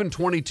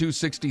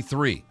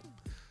 11/22/63.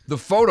 The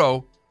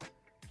photo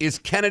is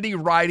Kennedy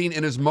riding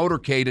in his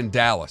motorcade in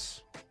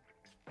Dallas.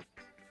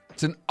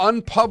 It's an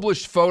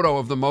unpublished photo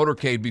of the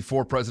motorcade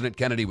before President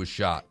Kennedy was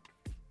shot.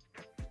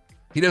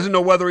 He doesn't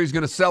know whether he's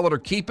going to sell it or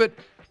keep it,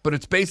 but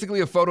it's basically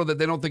a photo that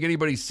they don't think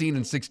anybody's seen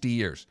in 60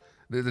 years.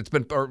 It's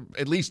been, or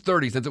at least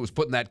 30 since it was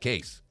put in that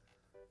case.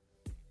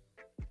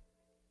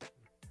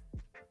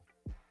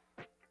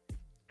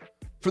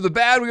 For the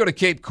bad, we go to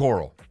Cape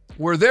Coral,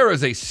 where there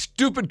is a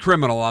stupid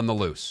criminal on the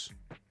loose.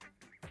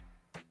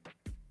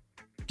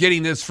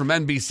 Getting this from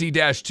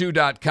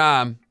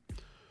NBC-2.com,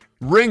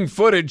 Ring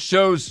footage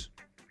shows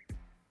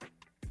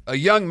a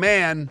young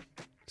man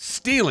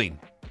stealing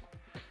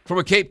from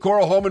a Cape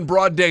Coral home in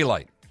broad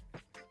daylight.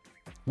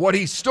 What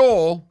he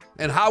stole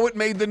and how it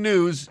made the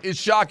news is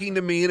shocking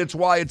to me, and it's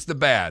why it's the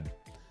bad.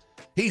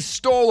 He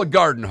stole a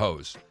garden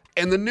hose,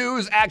 and the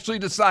news actually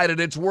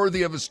decided it's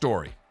worthy of a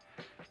story.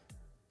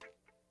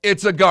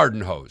 It's a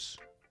garden hose.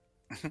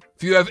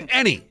 If you have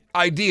any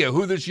idea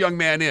who this young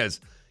man is,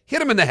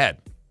 hit him in the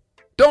head.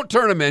 Don't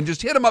turn him in,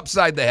 just hit him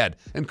upside the head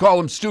and call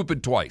him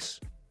stupid twice.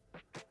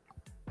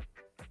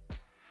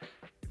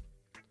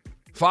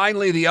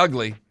 Finally, the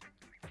ugly.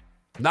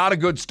 Not a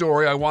good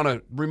story. I want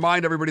to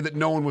remind everybody that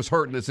no one was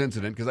hurt in this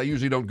incident because I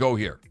usually don't go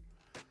here.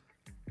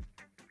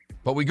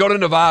 But we go to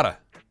Nevada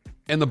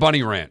and the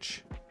Bunny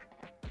Ranch,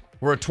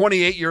 where a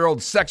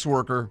 28-year-old sex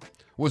worker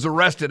was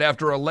arrested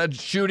after alleged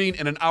shooting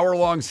in an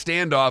hour-long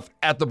standoff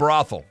at the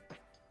brothel.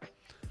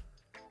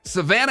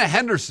 Savannah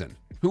Henderson,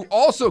 who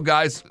also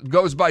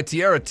goes by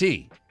Tierra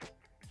T,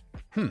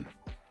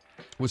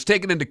 was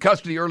taken into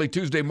custody early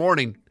Tuesday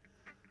morning,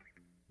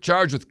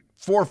 charged with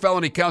 4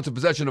 felony counts of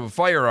possession of a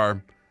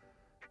firearm.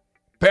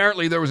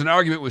 Apparently, there was an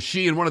argument with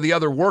she and one of the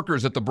other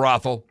workers at the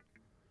brothel.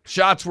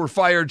 Shots were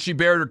fired. She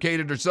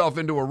barricaded herself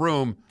into a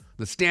room.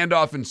 The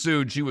standoff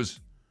ensued.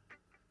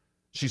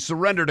 She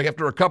surrendered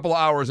after a couple of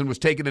hours and was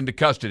taken into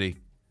custody.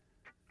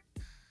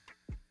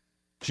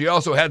 She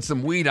also had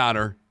some weed on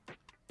her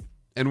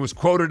and was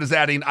quoted as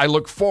adding, "I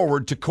look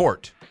forward to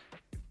court."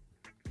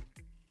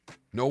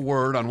 No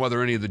word on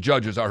whether any of the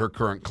judges are her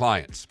current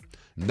clients.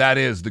 And that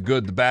is the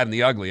good, the bad, and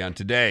the ugly on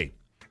today,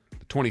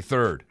 the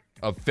 23rd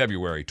of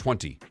February,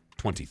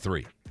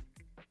 2023.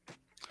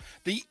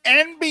 The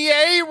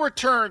NBA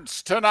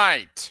returns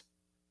tonight.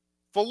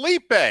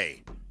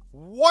 Felipe,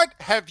 what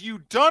have you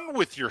done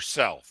with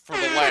yourself for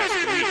the last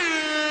week?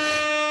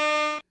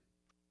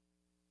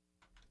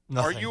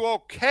 Nothing. Are you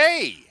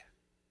okay?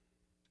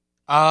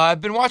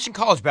 I've been watching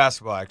college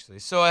basketball, actually,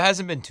 so it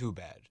hasn't been too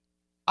bad.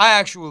 I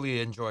actually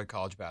enjoy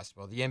college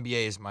basketball. The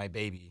NBA is my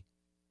baby.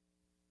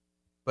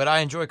 But I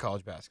enjoy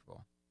college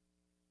basketball.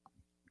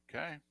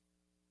 Okay.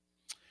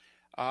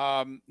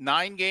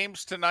 9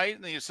 games tonight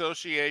in the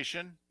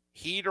association.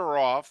 Heat are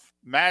off.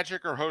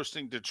 Magic are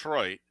hosting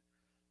Detroit.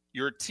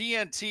 Your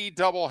TNT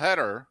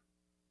doubleheader,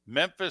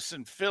 Memphis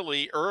and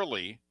Philly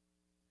early.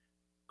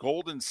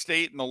 Golden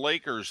State and the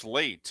Lakers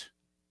late.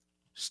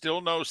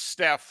 Still no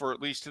Steph for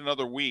at least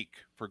another week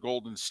for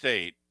Golden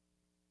State.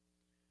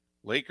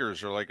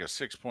 Lakers are like a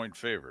 6-point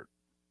favorite.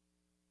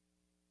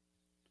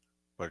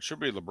 But it should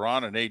be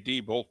LeBron and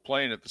AD both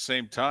playing at the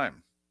same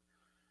time.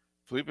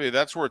 Felipe,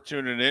 that's worth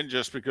tuning in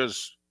just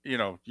because,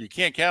 you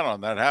can't count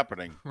on that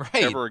happening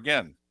ever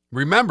again.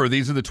 Remember,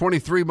 these are the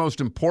 23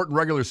 most important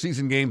regular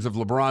season games of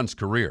LeBron's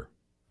career.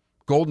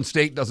 Golden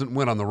State doesn't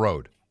win on the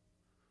road.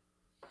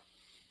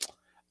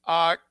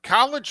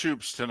 College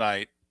hoops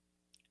tonight.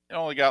 It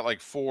only got like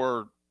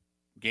 4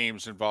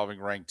 games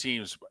involving ranked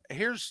teams.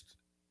 Here's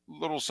a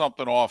little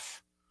something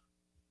off.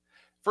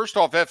 First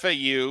off,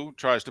 FAU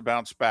tries to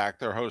bounce back.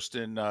 They're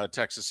hosting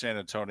Texas San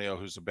Antonio,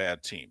 who's a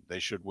bad team. They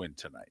should win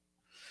tonight.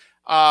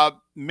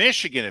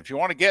 Michigan, if you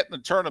want to get in the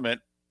tournament.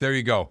 There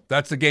you go.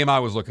 That's the game I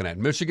was looking at.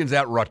 Michigan's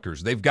at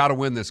Rutgers. They've got to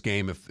win this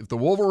game. If the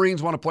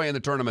Wolverines want to play in the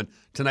tournament,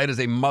 tonight is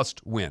a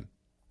must win.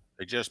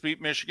 They just beat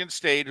Michigan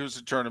State, who's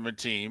a tournament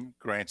team,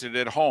 granted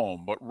at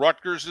home, but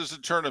Rutgers is a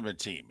tournament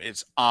team.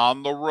 It's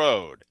on the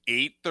road,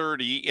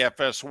 8:30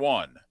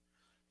 FS1.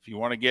 If you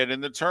want to get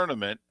in the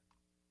tournament,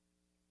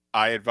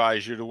 I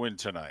advise you to win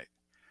tonight.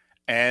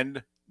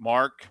 And,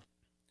 Mark,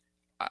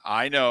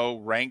 I know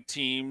ranked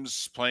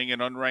teams playing an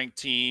unranked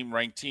team,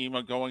 ranked team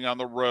going on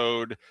the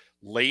road.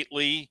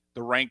 Lately,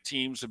 the ranked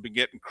teams have been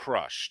getting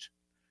crushed.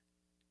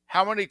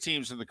 How many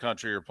teams in the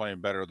country are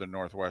playing better than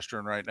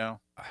Northwestern right now?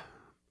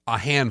 A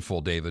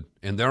handful, David.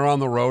 And they're on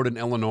the road in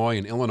Illinois,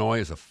 and Illinois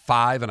is a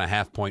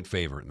 5.5-point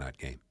favorite in that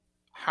game.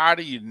 How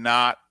do you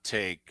not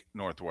take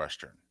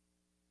Northwestern?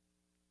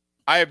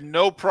 I have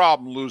no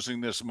problem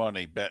losing this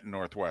money betting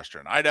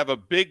Northwestern. I'd have a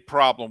big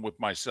problem with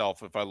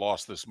myself if I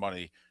lost this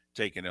money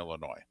taking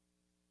Illinois.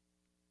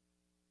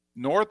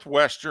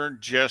 Northwestern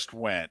just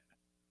went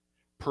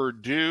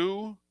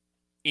Purdue,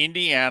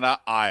 Indiana,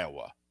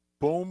 Iowa.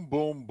 Boom,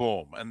 boom,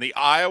 boom. And the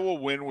Iowa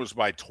win was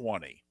by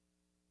 20.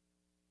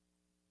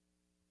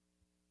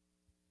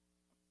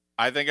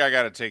 I think I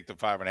got to take the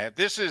 5.5.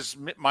 This is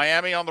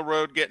Miami on the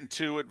road getting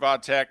 2 at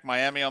Vodtech.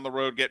 Miami on the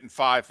road getting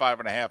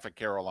 5.5 at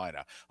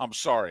Carolina. I'm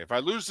sorry. If I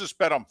lose this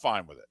bet, I'm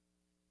fine with it.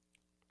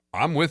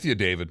 I'm with you,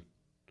 David.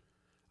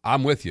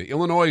 I'm with you.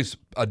 Illinois is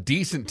a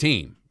decent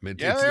team.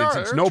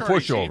 It's no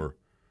pushover.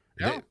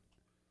 Yeah.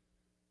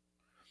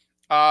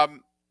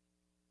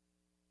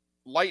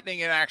 Lightning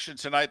in action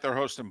tonight. They're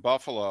hosting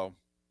Buffalo.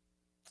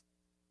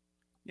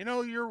 You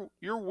know,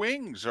 your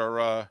Wings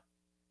are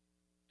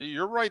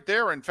you're right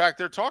there. In fact,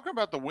 they're talking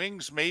about the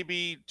Wings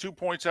maybe 2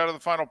 points out of the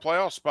final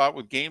playoff spot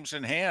with games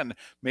in hand.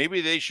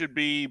 Maybe they should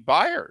be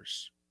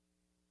buyers.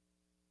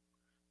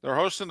 They're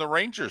hosting the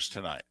Rangers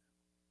tonight.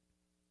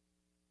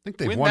 I think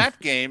they've win won that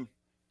game.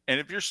 And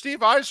if you're Steve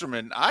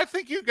Yzerman, I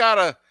think you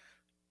gotta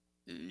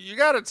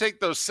take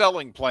those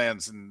selling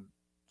plans and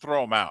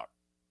throw them out.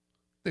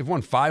 They've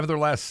won 5 of their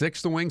last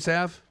 6, the Wings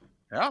have.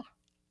 Yeah.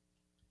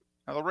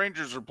 Now the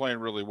Rangers are playing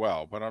really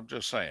well, but I'm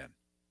just saying.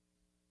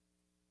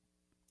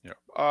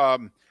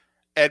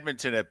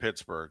 Edmonton at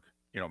Pittsburgh.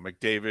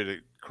 McDavid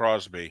at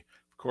Crosby.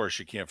 Of course,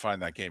 you can't find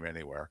that game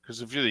anywhere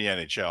because if you're the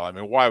NHL, I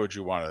mean, why would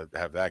you want to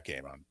have that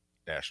game on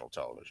national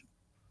television?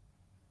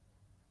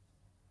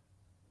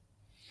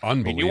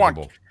 Unbelievable. I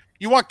mean,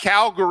 you want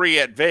Calgary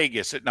at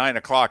Vegas at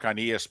 9:00 on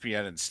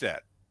ESPN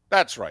instead.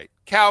 That's right.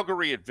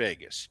 Calgary at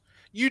Vegas.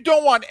 You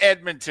don't want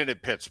Edmonton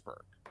at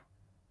Pittsburgh.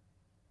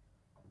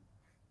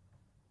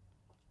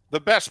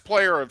 The best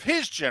player of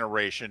his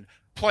generation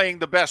playing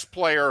the best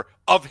player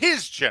of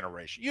his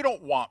generation. You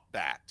don't want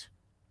that.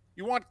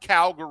 You want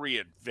Calgary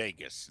at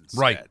Vegas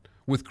instead. Right.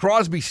 With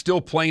Crosby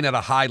still playing at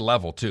a high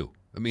level, too.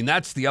 I mean,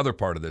 that's the other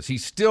part of this.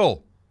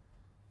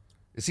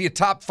 Is he a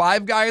top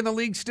 5 guy in the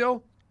league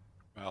still?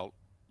 Well,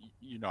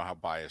 you know how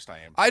biased I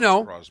am. I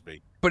know.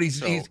 Crosby. But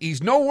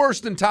he's no worse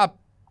than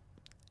top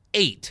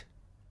 8.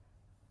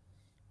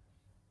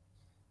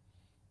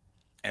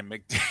 And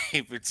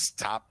McDavid's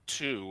top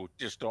 2.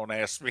 Just don't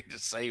ask me to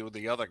say who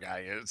the other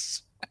guy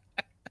is.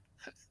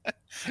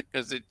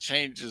 Because it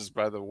changes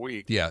by the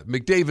week. Yeah,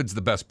 McDavid's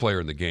the best player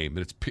in the game.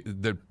 It's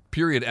the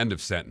period, end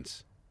of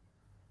sentence.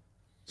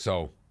 So.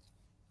 All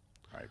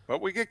right,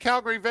 but we get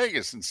Calgary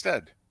Vegas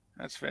instead.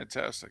 That's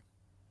fantastic.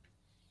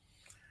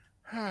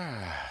 So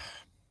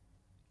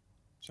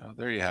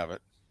there you have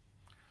it.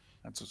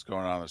 That's what's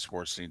going on in the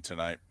sports scene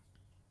tonight.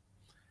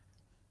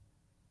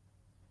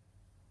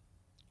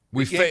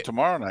 We game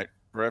tomorrow night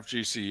for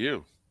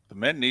FGCU. The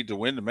men need to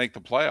win to make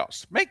the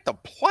playoffs. Make the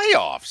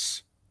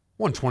playoffs.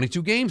 Won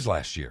 22 games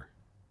last year.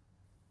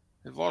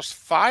 They've lost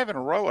 5 in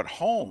a row at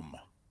home.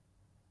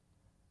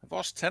 They've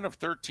lost 10 of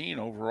 13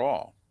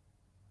 overall.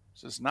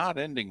 This is not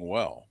ending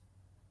well.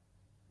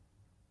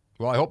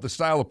 Well, I hope the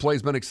style of play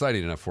has been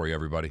exciting enough for you,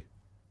 everybody.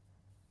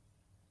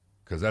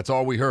 Because that's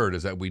all we heard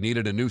is that we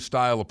needed a new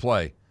style of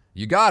play.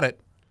 You got it,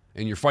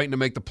 and you're fighting to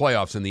make the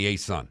playoffs in the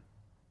A-Sun.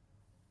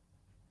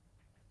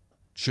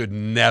 Should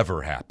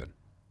never happen.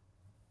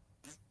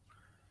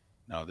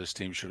 No, this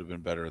team should have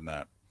been better than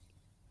that.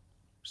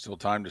 Still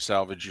time to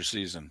salvage your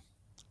season,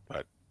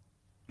 but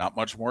not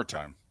much more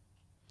time.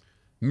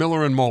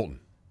 Miller and Moulton.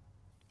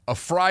 A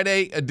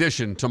Friday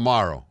edition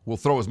tomorrow. We'll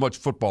throw as much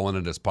football in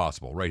it as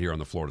possible right here on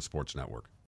the Florida Sports Network.